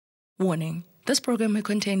Warning, this program may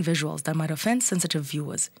contain visuals that might offend sensitive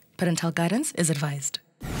viewers. Parental guidance is advised.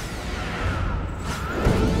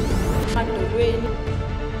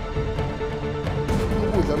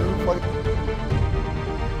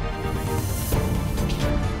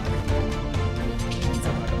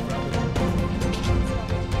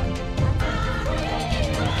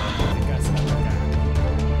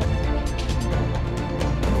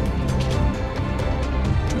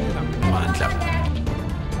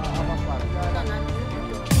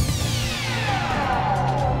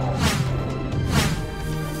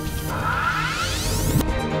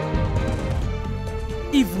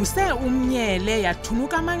 Ivuse umnyele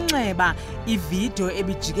yathunuka amanxeba ivideo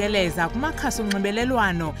ebijikeleza kumakhasi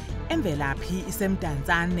onxibelelwano emvelaphi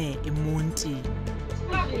isemdantsane eMonti.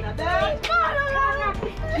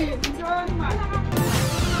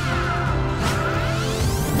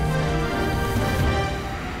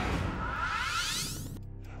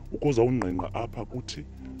 Ukuza unqenqa apha kuthi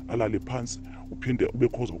alale phansi uphinde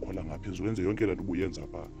ubekhoza ukhola ngaphezulu wenze yonke le nto ubuyenza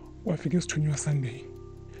pha. Wafika isithunywa Sunday.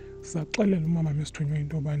 Saxelela umama mesithunywa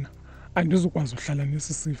into yobana andizukwazi uhlala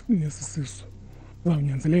nesisiso.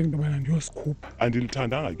 Uzawunyanzeleka into yobana ndiyosikhupha.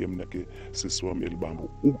 Andilithandanga ke mna ke sisi wam elibambo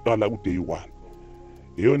uqala ku-day 1.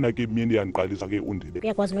 Yeyona ke imini yandiqalisa ke undebe.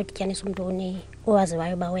 Uyakwazi nodityanisa umuntu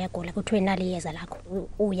owaziwayo uba uyagula kuthiwe nali iyeza lakho.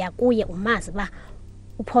 Uya kuye umazi uba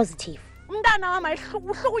upositive. Umntana wam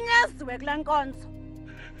uhlukunyeziwe kule nkonzo.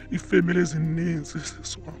 Iifemeli ezininzi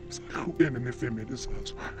sisi wam zahlukene neefemeli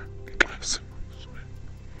zazo. Ngenxa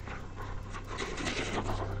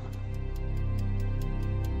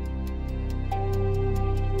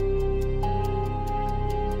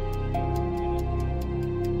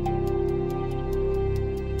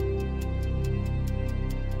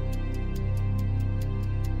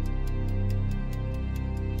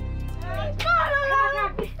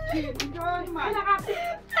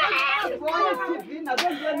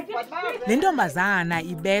Le ntombazana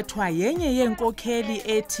ibethwa yenye yeenkokheli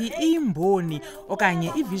ethi iyimboni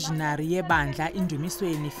okanye ivisionary yebandla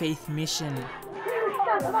Indumisweni Faith Mission.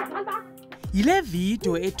 Yile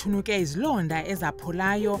video ethunuke izilonda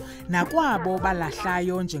ezapholayo nakwabo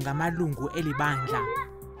balahlayo njengamalungu elibandla.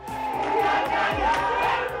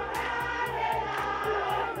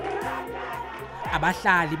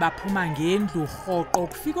 Abahlali baphuma ngendlu rhoqo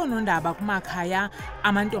kufika nondaba kumakhaya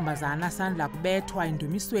amantombazana asandla kubethwa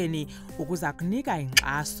Indumisweni ukuza kunika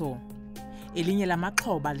inkxaso. Elinye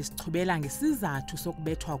lamaxhoba lisichubela ngesizathu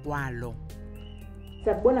sokubethwa kwalo.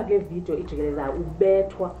 Siyabona kule video ijikeleza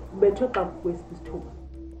ubethwe xa kwesithuba.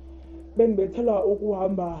 Bendibethelwa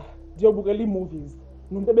ukuhamba ndiyobukela ii-movies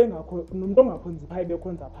nomuntu ongakhonzi phaa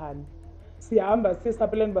ebekhonza phana. Sihamba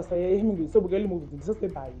sisapheleni basaye eHemingway sobukela ii-movies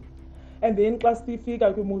ndisesebhayini. And then xa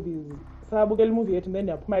sifika kwi-movies sabukela imovie yethu then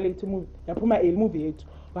yaphuma late movie yaphuma early movie yethu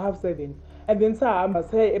ngo-7:30 and then sahamba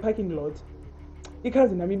saya e-parking lot.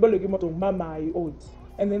 Ikhazini nami iboleka imoto ngumamayi odi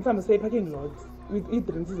and then sahamba saya e-parking lot with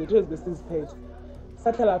ii-drinks zethu ezibesiziphethe.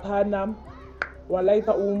 Sahlala phana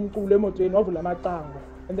walayita umculo emotweni wavula amacango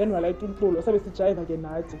and then walayita umculo sabe sijayiva ke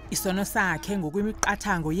nathi. Isono sakhe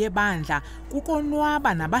ngokwimiqathango yebandla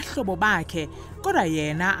kukonwaba nabahlobo bakhe kodwa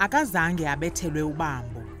yena akazange abethelwe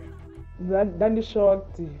ubambo.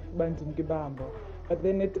 Shocked bandinike ibambo but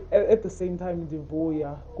then at the same time ndivuya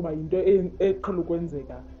kuba into eqhela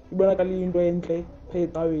ukwenzeka ibonakala into entle phe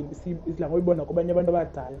ecaweni isidla ngoyibona kwabanye abantu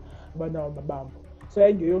abadala abantu ababambo so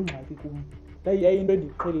yayingeyongxaki kum yayinto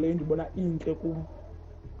endiqhelileyo ndibona intle kum.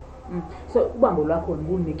 So ubambo lwakho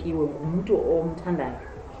nibunikiwe ngumuntu omthandayo?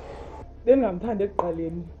 Bendingamthanda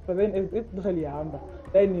ekuqaleni but then ixesha lihamba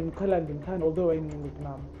ndimqhela ndimthanda although wayincinci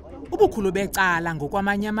kunam. Ubukhulu becala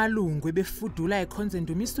ngokwamanye amalungu ebefudula ekhonza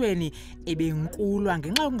Indumisweni ebenkulwa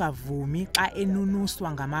ngenxa yokungavumi xa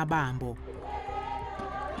enunuswa ngamabambo.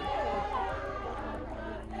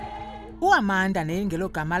 UAmanda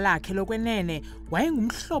nengelogama lakhe lokwenene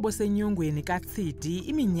wayengumhlobo senyongweni kaTsidi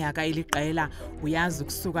iminyaka eliqela uyazi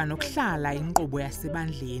kusuka nokuhlala inkqubo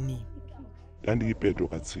yasebandleni. Ndandiyipetho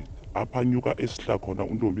kaTsidi apha nyuka esihla khona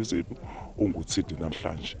untombi zethu onguTsidi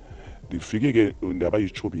namhlanje. Ndifike ke ndaba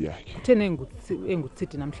yichobi yakhe. Uthene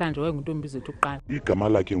enguTsidi namhlanje wayenguntombi zethu uqala. Igama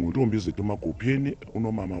lakhe nguntombi zethu Magupheni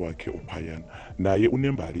unomama wakhe uphayana. Naye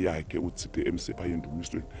unembali yakhe uTsidi emsepha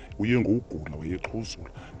Indumisweni. Uye ngugula wayexhuzula.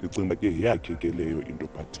 Ndicinga ke yakhe ke leyo into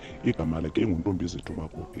but igama lakhe nguntombi zethu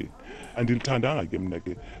Magupheni. Andilithandanga ke mna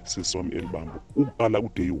ke sisom elibambo uqala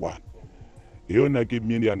ku-day 1. Yeyona ke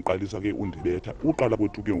imini yandiqalisa ke undibetha uqala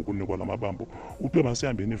kwethu ke ngokunikwa lamabambo uthiwe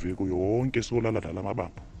masihambeni iveki yonke siyolala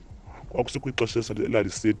lamabambo. Kwakusekho ixesha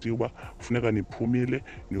elaliseti uba kufuneka niphumile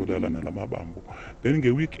niyolala nalamabambo. Then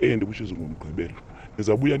nge-weekend which is ngoMgqibelo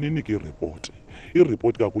nizawubuya ninike ireport.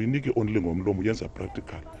 I-report kakho uyinike only ngomlomo uyenza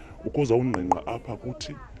practical ukuze unqenqa apha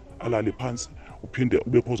kuthi alale phansi uphinde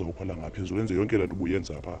ubekho uzawukhwela ngaphezulu wenze yonke laa nto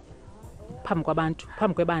ubuyenza apha phambi kwabantu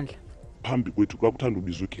phambi kwebandla phambi kwethu kwakuthanda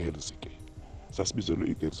ubizwa i-girls ke sasibizelwe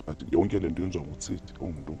i-girls but yonke le nto yenziwa ngutsithi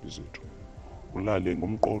onguntombi zethu ulale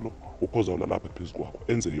ngomqolo ukhoza ulala apha phezu kwakho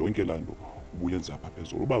enze yonke laa nto ubuyenza apha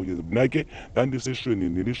phezulu uba uyenza mna ke ndandiseshweni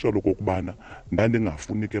nilisho lokokubana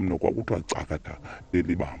ndandingafuni ke mna kwakuthiwa cakatha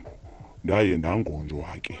leli bambo ndaye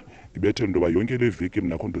ndangonjwa ke ndibethe into yoba yonke le veki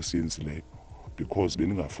mna akho nto siyenzileyo because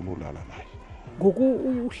bendingafuni ulala naye ngoku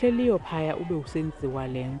uhleliyo phaya ube usenziwa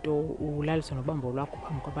le nto ulaliswa nobambo lwakho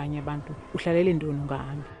phambi kwabanye abantu uhlalele ntoni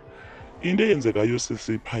ungahambi into eyenzekayo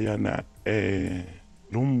sesiphayana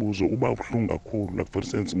lo mbuzo uba ubuhlungu kakhulu like for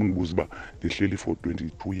instance undibuza uba ndihleli for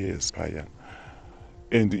 22 years phayana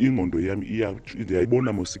and ingqondo yami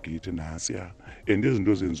ndiyayibona mosigeyithe nasiya and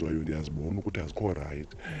izinto ezenziwayo ndiyazibona ukuthi azikho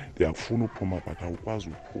right ndiyafuna uphuma but awukwazi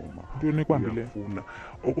uphuma ntoni ekwambile ndiyafuna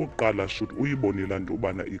okokuqala shoot uyibone laa nto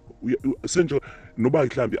ubana senje noba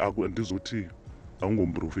mhlawumbi andizothi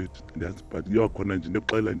awungomprofethi ndiyazi but iyakhona nje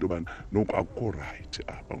ndikuxelela into yobana noku akukho right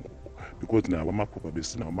apha ngoku because nawo amaphupha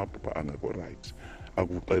besinawo amaphupha angekho right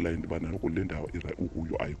akuxelela into yobana noku le ndawo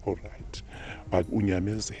ukuyo ayikho right but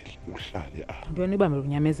unyamezele uhlale apha ntoni ibambela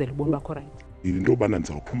unyamezela ubona bakho right into yobana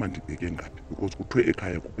ndizawuphuma ndibheke ngaphi because kuthiwe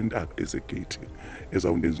ekhaya kukho intaka esegeyithini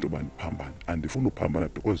ezawundenza into yoba ndiphambane andifuni uphambana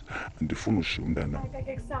because andifuni ushiya umntanam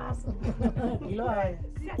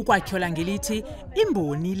Ukwatyhola ngelithi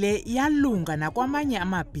imboni le yalunga nakwamanye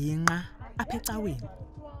amabhinqa apha ecaweni.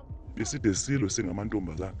 beside silwe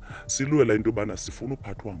singamantombazana silwela into yobana sifuna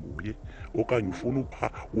uphathwa nguye okanye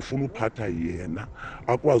ufuna uphatha yena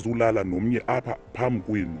akwazi ulala nomnye apha phambi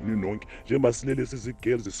kwenu ninonke njengoba silele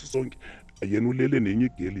sizigirls sisonke yena ulele nenye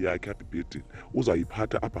igirl yakhe apha ebhedini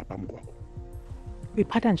uzayiphatha apha phambi kwakho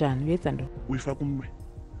uyiphatha njani uyenza ntoni uyifaka umnwe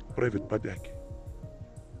private part yakhe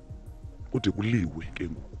kude kuliwe ke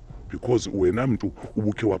ngoku because wena mntu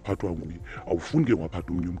ubukhe waphathwa nguye awufuni ke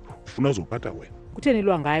waphatha omnye umntu ufuna uzophatha wena kutheni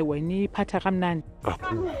lwa ngayo wena iphatha kamnandi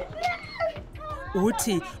kakhulu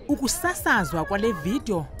Uthi ukusasazwa kwale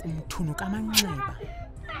video kumthunu kamanxeba.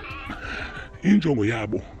 injongo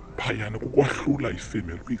yabo phayana kukwahlula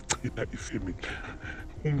ifemeli kuyichitha ifemeli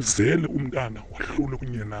umzele umntana wahlule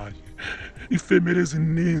kunye naye ifemeli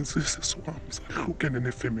ezininzi sesiwam zahlukene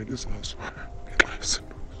neefemeli zazo ngenxa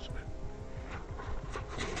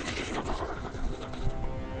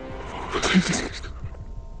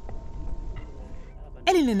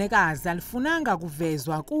Elinenekazi alifunanga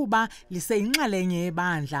kuvezwa kuba liseyinxalenye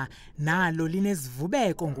yebandla nalo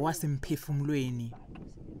linezivubeko ngowasemphefumlweni.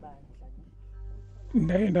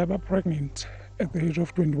 Ndaye ndaba pregnant at the age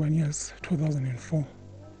of 21 years, 2004.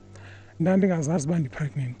 Ndandingazazi uba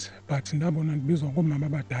ndi-pregnant but ndabona ndibizwa ngoomama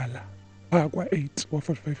abadala phaa kwa-8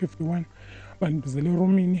 wa-4551 bandibizele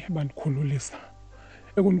erumini bandikhululisa.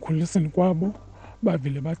 Ekundikhuliseni kwabo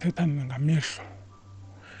bavele bathethana ngamehlo.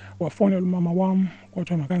 Wafowunela umama wam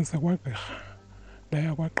kwathiwa makandise kwagqirha.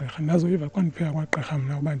 Ndaya kwagqirha ndazoyiva xa ndifika kwagqirha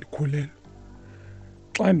mna uba ndikhulelwe.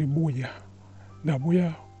 Xa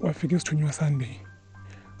ndabuya wafika isithunywa Sunday.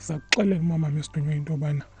 Sakuxelela umama mesithunywa into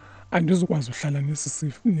yobana andizukwazi uhlala nesi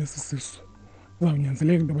sisu.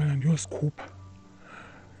 Uzawunyanzeleka into yobana ndiyosikhupha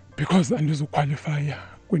because andizukhwalifaya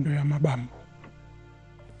kwinto yamabambo.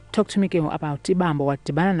 Talk to me ke about ibambo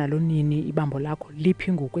wadibana nalo nini ibambo lakho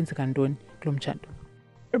liphi ngoku kwenzeka ntoni kulo mtshato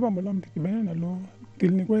Ibambo lam ndidibene nalo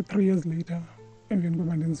ndilikwe 3 years later emveni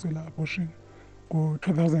koba ndenziswela abortion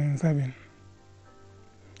ngo-2007.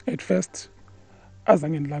 At first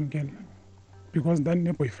azange ndilamkele because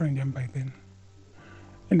ndandine-boyfriend yam by then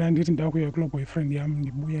endandithi ndakuya kuloo boyfriend yam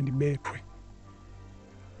ndibuye ndibethwe.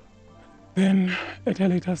 Then at a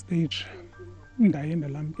later stage ndaye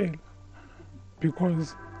ndalamkela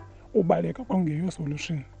because ubaleka kwangeyo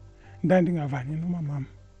solution. Ndandingavani nomamam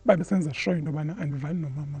babesenza sure into yobana andivani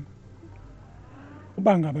nomamam.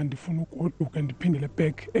 Uba ngaba ndifuna ugoduka ndiphindele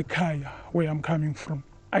back ekhaya where I'm coming from,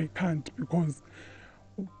 I can't because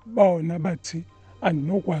bona bathi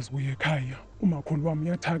andinokwazi uya ekhaya. Umakhulu wam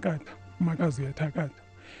uyathakatha, umakazi uyathakatha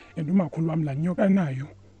and umakhulu wam laa nyoka nayo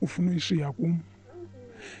ufuna uyishiya kum.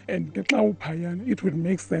 And ke xa uphayana it would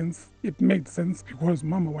make sense, it made sense because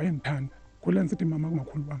mama wayendithanda. Khule ndisithi mama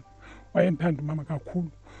kumakhulu wam wayendithanda umama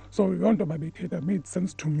kakhulu. So yonto babethetha made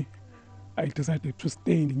sense to me. I decided to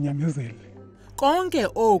stay ndinyamezele. Konke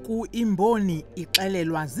oku imboni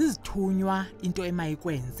ixelelwa zizithunywa into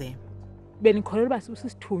emayikwenze. benikholelwa uba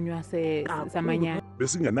sisithunywa samanyani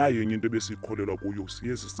besingenayo enye into besikholelwa kuyo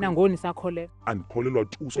siyezi nangoni sakholelwa andikholelwa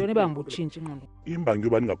tu ntoni banga utshintshi ingqondo imbangi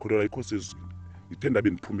yoba ndingakholelwa ayikho sezweni ngithe ndabe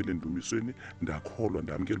ndiphumele endumisweni ndakholwa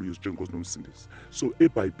ndamkela uYesu njengenkosi nomsindisi. So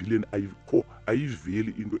eBhayibhelini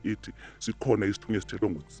ayiveli into ethi sikhona isithunywa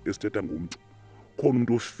esithetha ngomuntu. Khona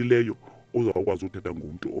umuntu ofileyo ozawukwazi ukuthetha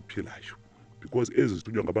ngomuntu ophilayo, because ezi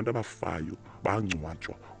zithunywa ngabantu abafayo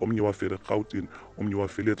bangcwatshwa, omnye wafela eGauteng, omnye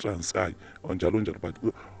wafela eTranskei njalo njalo, but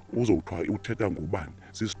uzowuthiwa uthetha ngobani?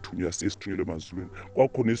 Sisithunywa sesithunyelwe emazulwini.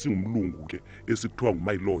 Kwakhona esingumlungu ke esithiwa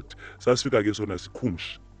nguMy Lord, sasifika ke sona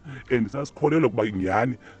sikhumshi and sasikholelwa ukuba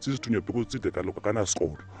nyhani sisithunywe because side kaloku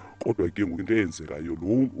akanasikolo. Kodwa ke ngoku into eyenzekayo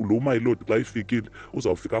lo My Lord xa ifikile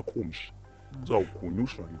uzawufika khumshi,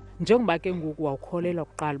 uzawughunyushwa. Njengoba ke ngoku wawukholelwa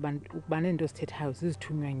kuqala ukuba nento sithethayo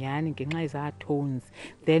zizithunywa nyhani ngenxa yeza tones,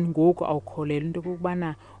 then ngoku awukholelwa into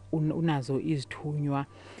kokubana unazo izithunywa,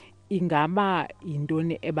 ingaba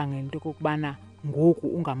yintoni ebangela into kokubana ngoku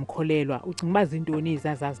ungamkholelwa? Ucinga uba zintoni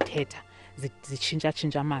zazithetha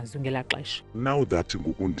zitshintsha amazwi ngelaa xesha? Now that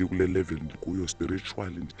ngoku ndikule level ndikuyo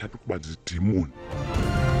spiritually, ndithatha ukuba zidemoni.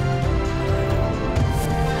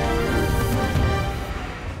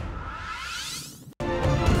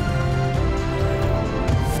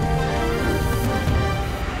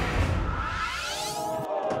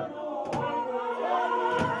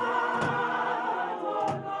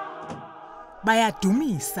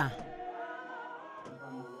 Bayadumisa,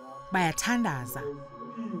 bayathandaza,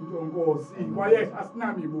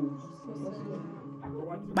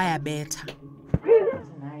 bayabetha.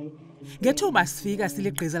 Ngethuba sifika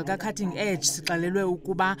siligqiza lika-cutting edge sixelelwe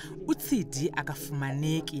ukuba uTsidi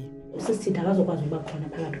akafumaneki. Usisithidi akazokwazi ukuba khona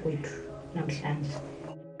phakathi kwethu namhlanje.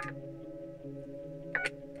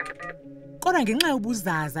 Kodwa ngenxa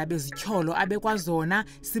yobuzaza bezityholo abekwazona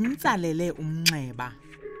simtsalele umnxeba.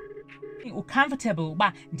 Ucomfortable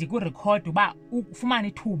uba ndikurekhord uba ufumane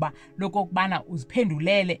ithuba lokokubana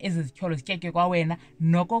uziphendulele ezi zityholo zityetywe kwawena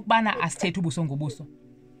nokokubana asithethe ubuso ngobuso?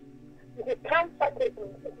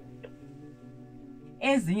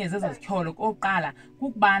 Ezinye zezo zityholo kokuqala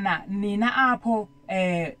kukubana nina apho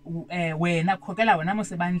wena khokela wena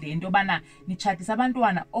mosebandleni into yobana nitshatisa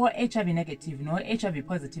abantwana o-HIV negative no-HIV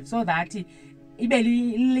positive, so that ibe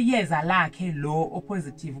liyeza lakhe lo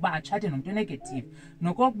opositive uba atshate nomntu negative,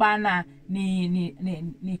 nokokubana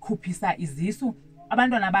nikhuphisa izisu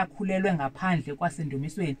abantwana abakhulelwe ngaphandle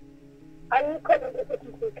kwasendumisweni.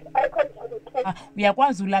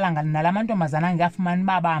 Uyakwazi ulala nala mantombazana angafumani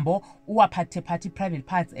babambo uwaphathe private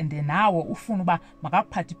parts and nawo ufuna uba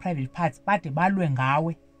makakuphathe private parts bade balwe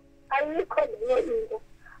ngawe? Ayikho leyo into.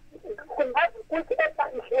 Kungazi ukuthi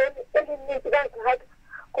ebandleni elininzi kangaka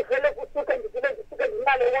kuvele kusuke ndisuke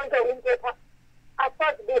ndimale wonke umpepha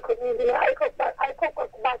asazi bekho nini ayikho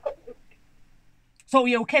kwakubakho. So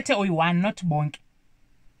uye ukhethe oyi-one not bonke?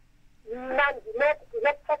 Mna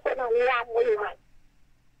ndine-personal yam oyi-one.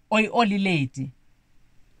 Olilady?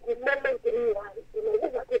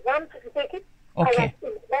 Ndinezizathu zam siseki. Okay. I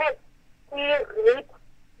was involved kwi-rape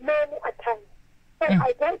many a time. So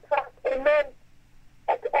I don't trust a man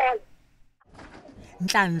at all.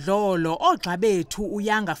 Ntlandlolo oogxa bethu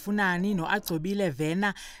uYangafunani noAgcobile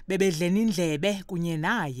Vena bebedlena indlebe kunye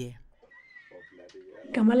naye.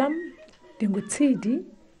 Igama lam ndinguTsidi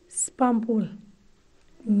Spampul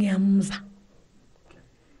Nyamza.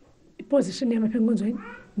 Iposition yam apha enkonzweni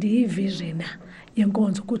ndiyivision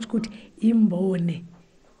yenkonzo ukuthi imbone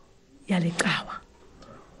yale cawa.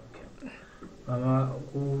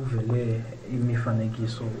 Kuvele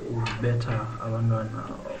imifanekiso ubetha abantwana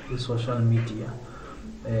kwi-social media,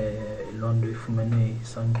 loo nto ifumene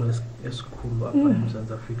isangqo esikhulu apha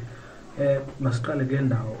eMzantsi Afrika. Masiqale ke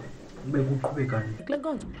ndawo bekuqhubekani? Kule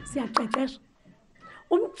nkonzo siyaqeqesha.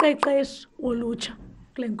 Umqeqeshi wolutsha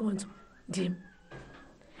kule nkonzo ndim.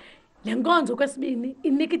 Le nkonzo kwesibini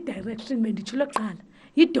inika i-direction menditshilo kuqala.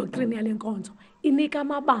 Yidoctrine yale nkonzo inika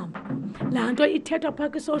amabamba. Laa nto ithethwa phaa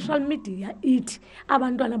kwi-social media ithi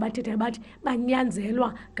abantwana bathetha bathi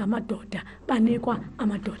banyanzelwa ngamadoda banikwa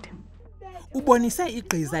amadoda. Ubonise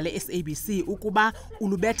igqiza le-SABC ukuba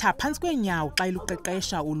ulubetha phantsi kweenyawo xa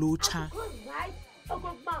iluqeqesha ulutsha.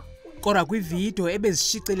 Kodwa kwiividiyo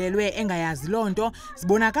ebezishicilelwe engayazi loo nto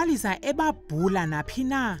zibonakalisa ebabhula naphi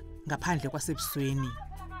na ngaphandle kwasebusweni.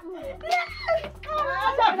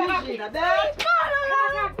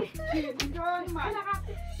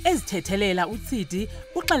 Ezithethelela uTsidi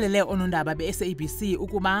uxelele onondaba be-SABC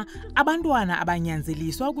ukuba abantwana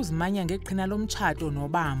abanyanzeliswa ukuzimanya ngeqhina lomtshato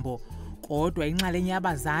nobambo, kodwa inxalenye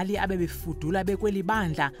yabazali abebefudula bekweli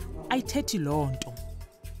bandla ayithethi loo nto.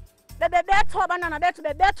 Bebebethwa abantwana bethu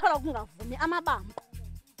bebethelwa ukungavumi amabambo.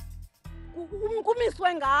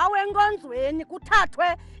 Kumiswe ngawe enkonzweni kuthathwe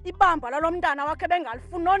ibamba lalo mntana wakhe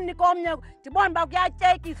bengalifuni onika omnye ndibona uba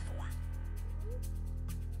kuyatyekiswa.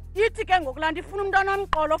 Ithi ke ngokulanda ifuna umntwana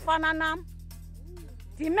omqolo ofana nam.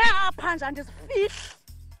 Ndime apha nje ndizifihla.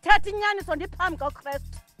 Thatha inyaniso ndiphambi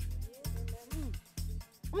koKristu.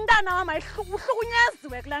 Umntana wam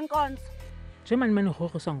uhlukunyeziwe kule nkonzo. Njengoba nimane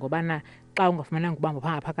ugrogriswa ngobana xa ungafumananga ubambo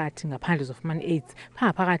phaa phakathi ngaphandle uzofumana i-AIDS,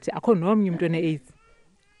 phaa phakathi akho nomnye umuntu one-AIDS.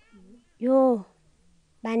 Yo,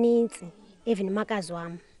 banintsi. Even umakazi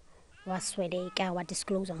wam wasweleka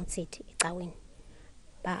wadisclose ngtsithi ecaweni.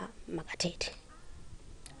 Ba makathethe.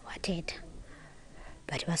 Wathetha.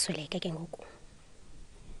 But wasweleka ke ngoku.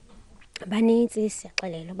 Banintsi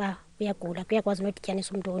siyaxelela uba uyagula, kuyakwazi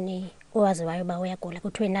nodityanisa umuntu owaziwayo uba uyagula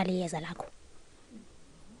kuthiwe nali iyeza lakho.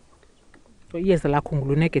 Iyeza lakho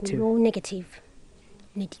ngulu-negative? Lu-negative.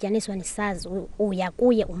 Nidityaniswa nisazi uya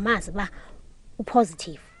kuye umazi uba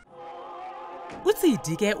upositive.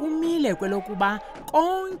 UTsidi ke umile kwelokuba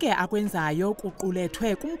konke akwenzayo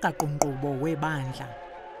kuqulethwe kumgaqo-nkqubo webandla.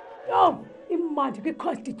 Yo, imandi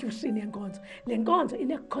kwi-constitution yenkonzo. Le nkonzo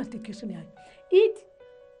ine-constitution yayo. Ithi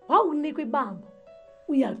wawunikwa ibambo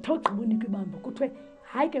uyathoxa unikwa ibambo kuthiwe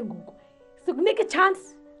hayi ke ngoku sikunika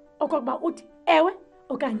i-chance okokuba uthi ewe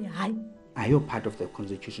okanye hayi. Ayo part of the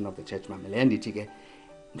constitution of the church mama. Le ndithi ke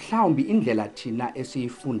mhlawumbi indlela thina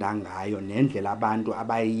esiyifunda ngayo nendlela abantu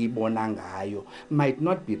abayibona ngayo might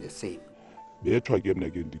not be the same. Bethwa ke mna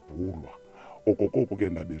ke ndibhulwa okokoko ke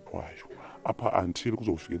ndabethwayo apha until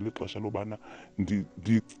kuzofikelela ixesha lobana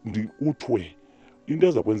uthwe into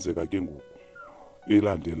eza kwenzeka ke ngoku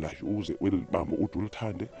elandelayo uze welibambo ude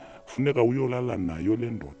ulithande funeka uyolala nayo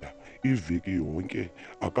le ndoda iveki yonke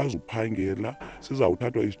akazuphangela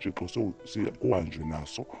sizawuthathwa isitshixo kuhanjwe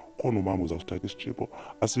naso khona umama uzasithatha isitshixo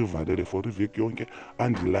asivalele for iveki yonke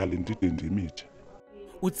andilali ndide ndimithe.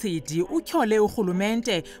 UTsidi utyhole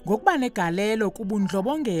urhulumente ngokuba negalelo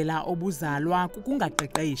kubundlobongela obuzalwa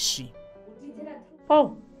kukungaqeqeshi.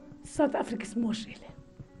 Oh, South Africa simoshile.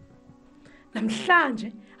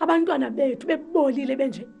 Namhlanje abantwana bethu bebolile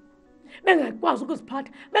benje. Bengakwazi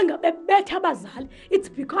ukuziphatha, bengabethe abazali. It's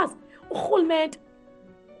because urhulumente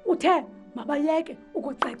uthe mabayeke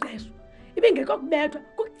ukuqeqeshwa. Ibingekho kubethwa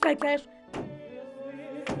kuqeqeshwa.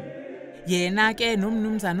 Yena ke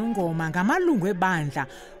nomnumzana uNgoma ngamalungu ebandla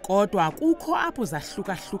kodwa kukho apho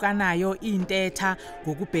zahlukahlukanayo intetha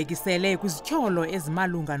ngokubhekisele kwizityholo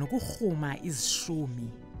ezimalunga nokurhuma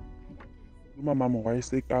izishumi. Umama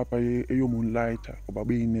wayesekapa eyomoonlighter ngoba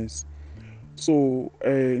beyinesi. So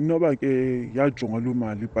inoba ke yajonga lo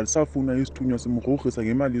mali but safuna isithunywa simgrogrisa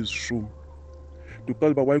ngemali ezishumi.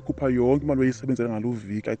 Ndiqala uba wayikhupha yonke imali wayisebenzela ngaloo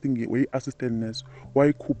veki. I think wayi-assistant nurse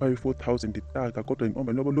wayikhupha i-4,000 itaka kodwa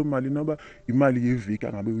inoba loo mali inoba imali yeveki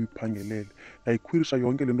angabe uyiphangelele. Yayikhwirisha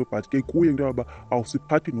yonke le nto but ke kuye into yoba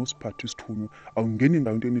awusiphathi nosiphatha isithunywa, awungeni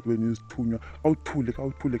ndawo into enikweni isithunywa,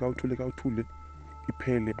 kawuthule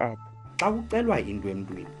iphele apho. Xa kucelwa into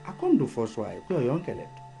emntwini akho mntu ufoswayo kuyo yonke le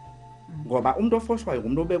nto. Ngoba umntu ofoswayo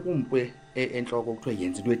ngumntu obekumpwe entloko kuthiwe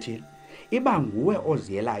yenza into ethile. Iba nguwe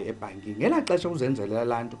oziyelayo ebhankini ngela xesha uzenzelela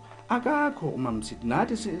laa nto akakho umama sithi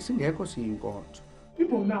nathi singekho siyinkonzo.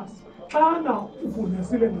 Ibonus xana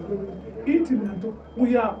ubonisile ngento ithi nanto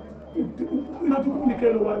uya nathi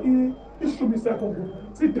ukunikela isishumi sakho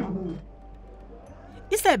ngoku sidabule.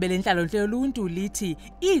 Isebe lentlalo-ntle yoluntu lithi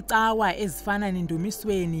iicawa ezifana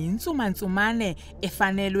nendumisweni yintsumantsumane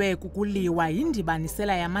efanelwe kukuliwa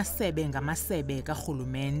yindibanisela yamasebe ngamasebe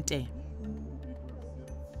karhulumente.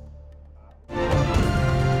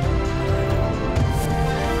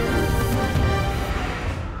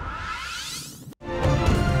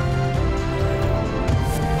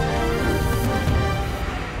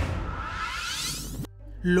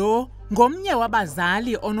 Lo ngomnye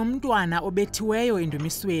wabazali onomntwana obethiweyo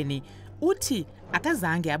endumisweni uthi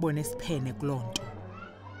akazange abone siphene kuloo nto.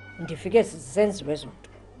 Ndifike sisenziwe zonto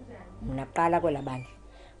mna kuqala kwela bandla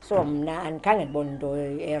so mna andikhange ndibone into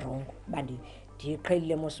erongo uba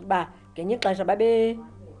ndiyiqhelile mos uba ngenye ixesha babe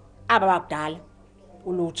aba bakudala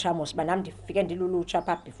ulutsha mos uba nam ndifike ndilulutsha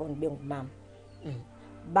phaa before ndibe ngumama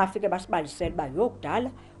bafike basibalisela uba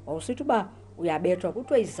yokudala wawusithi uba uyabethwa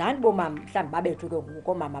kuthiwe izani bomama mhlawumbi babethwe ke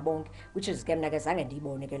ngokomama bonke which is ke mna ke zange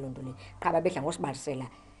ndiyibone ke loo nto le qha babedla ngosibalisela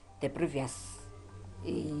the previous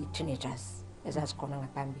teenagers ezazikhona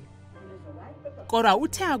ngaphambili. Kodwa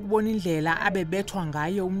uthe akubona indlela abebethwa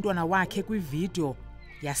ngayo umntwana wakhe kwividiyo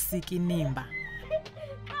yasika inimba.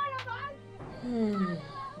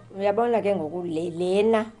 Uyabona ke ngoku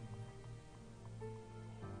lena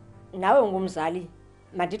nawe ngumzali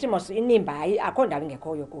mandithi mos inimba hayi akho ndawo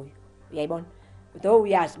ingekhoyo kuyo uyayibona though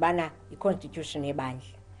uyazi bana i-constitution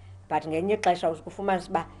yebandla but ngenye ixesha ufumanisa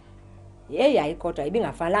uba yeyi hayi kodwa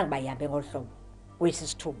ibingafanelanga uba ihambe ngolu hlobo kwesi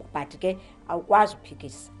sithuba but ke awukwazi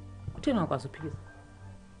uphikisa. Kutheni awukwazi uphikisa?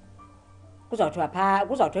 kuzawuthiwa phaa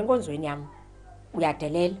kuzawuthiwa enkonzweni yam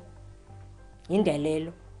uyadelela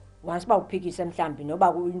yindelelo once uba uphikise mhlawumbi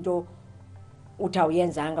noba into uthi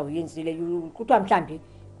awuyenzanga uyenzile kuthiwa mhlawumbi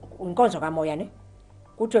inkonzo kamoya ne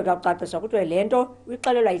kuthiwe xa kucaciswa kuthiwe le nto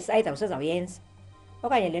uyixelelwa yisayida usezawuyenza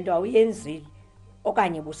okanye le nto awuyenzile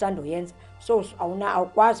okanye busandoyenza so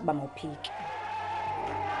awukwazi uba mawuphike.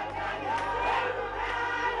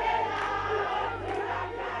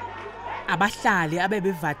 Abahlali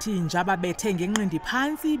abebevathinja babethe ngenqindi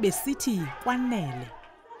phantsi besithi kwanele.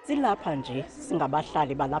 Silapha nje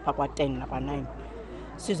singabahlali balapha kwa-10 nakwa-9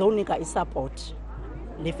 sizowunika isupport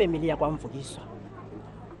le family yakwamvukiswa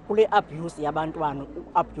kule abuse yabantwana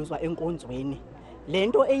uabhuzwa enkonzweni. Le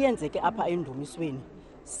nto eyenzeke apha endumisweni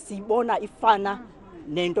sibona ifana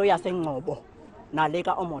nento yasengcobo nale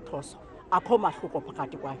ka-Omothoso, akho mahluko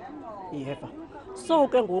phakathi kwayo yeva. So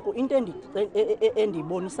ke ngoku into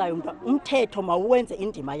endiyibonisayo umthetho mawuwenze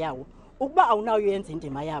indima yawo. Ukuba awunayo yenza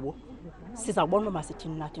indima yabo sizawubona uba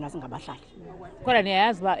masithini nathi nasingabahlali. Kodwa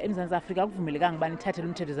niyayazi uba eMzantsi Afrika akuvumelekanga uba nithathele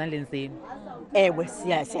umthetho ezandleni zenu. Ewe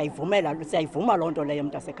siyayivuma loo nto leyo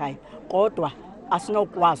mntasekhaya, kodwa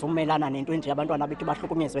asinokwazi umelana nento nje abantwana bethu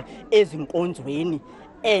bahlukunyezwe ezinkonzweni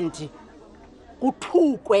and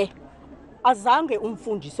kuthukwe. Azange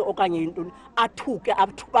umfundisi okanye into athuke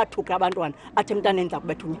abantwana athi mntaneni ndla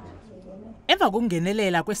kubethunya. Emva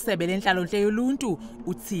kokungenelela kwesebe lenhlalontle yoluntu,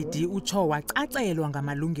 uTsidi utsho wacacelwa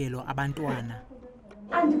ngamalungelo abantwana.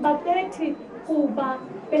 Andibabethi kuba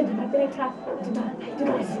bendibabetha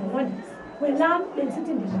ndibavuna. Wena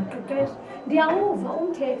bendisithi ndizaqeqesha, ndiyawuva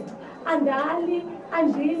umthetho,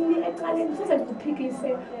 andimi ecaleni size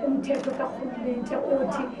ndiphikise umthetho karhulumente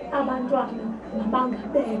othi abantwana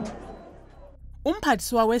mabangabethwa.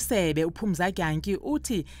 Umphathiswa wesebe uPhumza Dyanki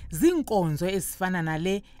uthi zinkonzo ezifana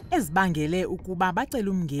nale ezibangele ukuba bacele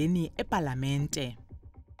umngeni epalamente.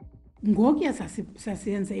 Ngokuya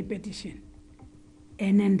sasiyenza ipetition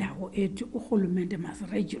enendawo ethi urhulumente must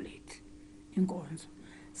regulate inkonzo,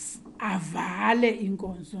 avale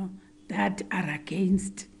inkonzo that are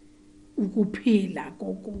against ukuphila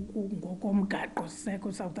ngokomgaqo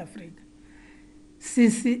siseko South Africa.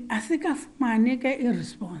 Sisi asikafumani ke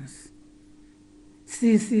i-response.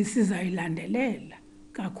 Sizayilandelela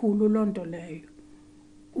kakhulu loo nto leyo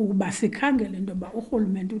ukuba sikhangele into yoba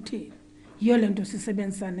urhulumente uthini. Yiyo le nto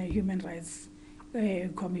sisebenzisa ne-Human Rights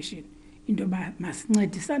Commission into yoba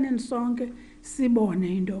masincedisane sonke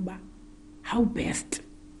sibone into yoba how best.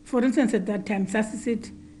 For instance, at that time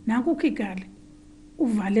sasisithi nanku uKigali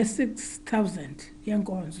uvale 6,000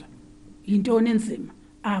 yenkonzo. Yintoni enzima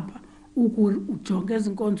apha ujonge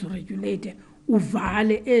ezinkonzo regulator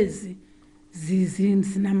uvale ezi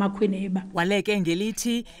zinamakhwineba. Waleke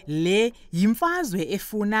ngelithi le yimfazwe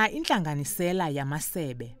efuna intlanganisela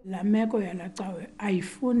yamasebe. La meko yalacawe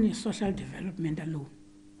ayifuni social development alone.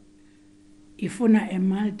 Ifuna a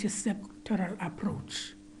multi-sectoral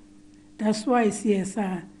approach. That's why siye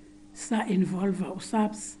sa involve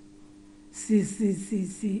uSABC,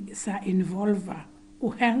 sa involve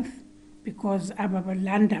uhealth, because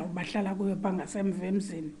ababalanda bahlala kuyo bangasemva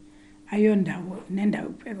emzini ayondawo nendawo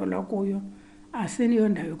uphekelwa kuyo asiniyo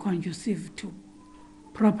ndawo conducive to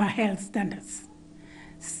proper health standards.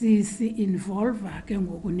 Si-involve ke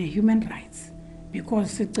ngoku ne-human rights because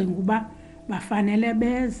sicinga uba bafanele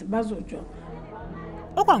beze bazojonga.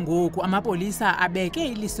 Okwangoku amapolisa abeke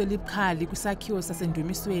iliso elibukhali kwisakhiwo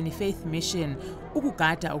sasendumisweni Faith Mission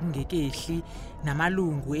ukugada okungekehli,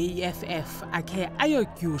 namalungu e-EFF akhe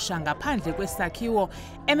ayodyusha ngaphandle kwesakhiwo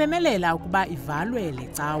ememelela ukuba ivalwe le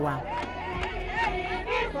cawa.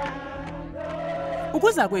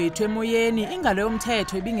 Ukuza kwethu emoyeni ingalo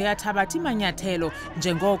yomthetho ibingekathabathi manyathelo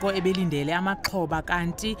njengoko ebelindele amaxhoba,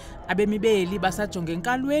 kanti abemibeli basajonge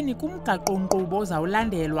enkalweni kumgaqo-nkqubo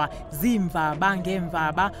ozawulandelwa ziimvaba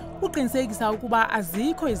ngeemvaba uqinisekisa ukuba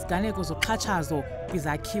azikho iziganeko zoxhatshazo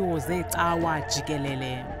kwizakhiwo zeecawa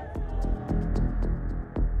jikelele.